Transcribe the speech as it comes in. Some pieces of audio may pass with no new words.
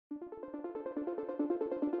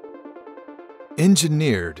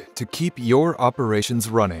Engineered to keep your operations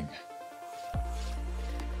running.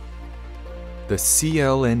 The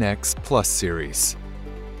CL4 Plus series.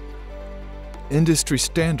 Industry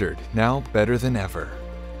standard, now better than ever.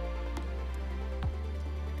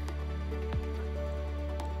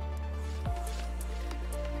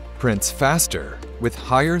 Prints faster with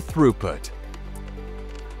higher throughput.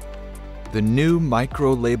 The new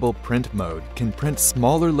micro-label print mode can print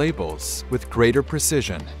smaller labels with greater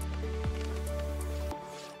precision.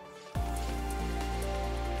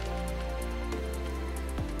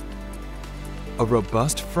 A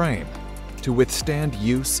robust frame to withstand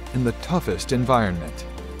use in the toughest environment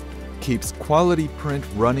keeps quality print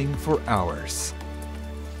running for hours.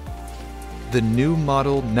 The new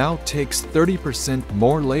model now takes 30%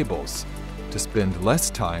 more labels to spend less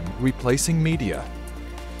time replacing media.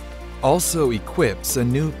 Also equips a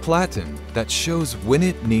new platen that shows when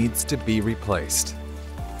it needs to be replaced.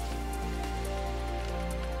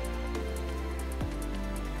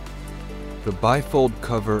 The bifold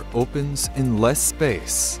cover opens in less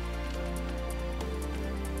space,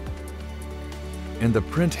 and the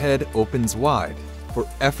print head opens wide for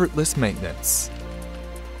effortless maintenance.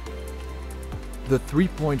 The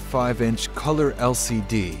 3.5-inch color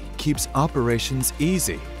LCD keeps operations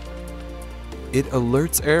easy. It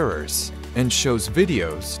alerts errors and shows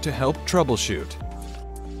videos to help troubleshoot.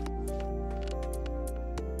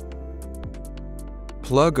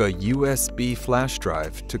 Plug a USB flash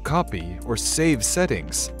drive to copy or save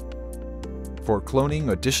settings for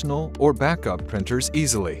cloning additional or backup printers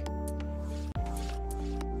easily.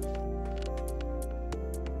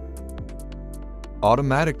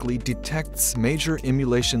 Automatically detects major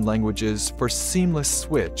emulation languages for seamless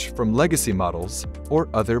switch from legacy models or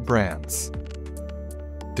other brands.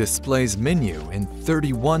 Displays menu in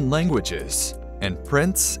 31 languages and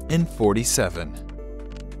prints in 47.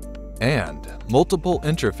 And multiple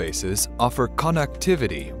interfaces offer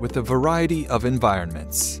connectivity with a variety of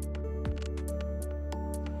environments.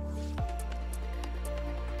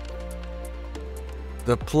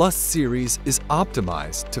 The Plus series is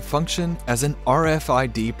optimized to function as an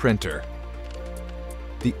RFID printer.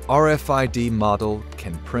 The RFID model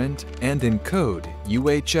can print and encode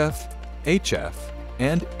UHF, HF,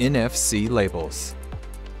 and NFC labels.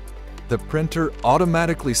 The printer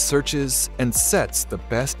automatically searches and sets the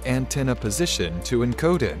best antenna position to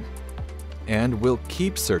encode in, and will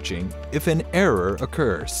keep searching if an error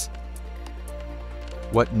occurs.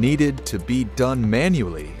 What needed to be done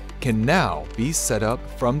manually can now be set up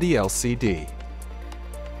from the LCD.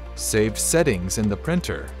 Save settings in the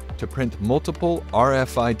printer to print multiple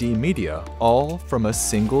RFID media all from a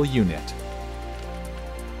single unit.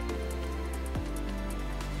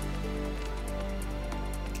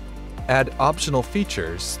 Add optional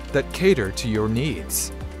features that cater to your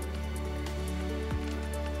needs.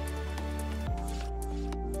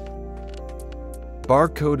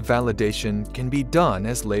 Barcode validation can be done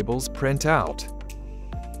as labels print out.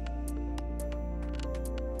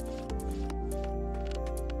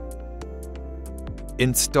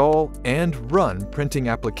 Install and run printing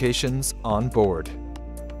applications on board.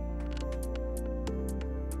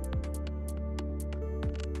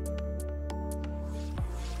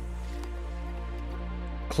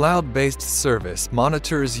 Cloud-based service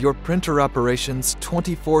monitors your printer operations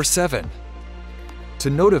 24/7 to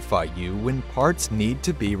notify you when parts need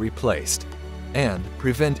to be replaced and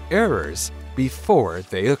prevent errors before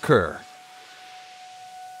they occur.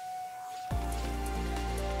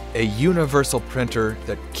 A universal printer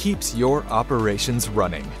that keeps your operations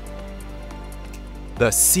running. The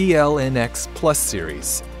CL4 Plus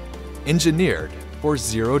series, engineered for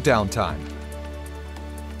zero downtime.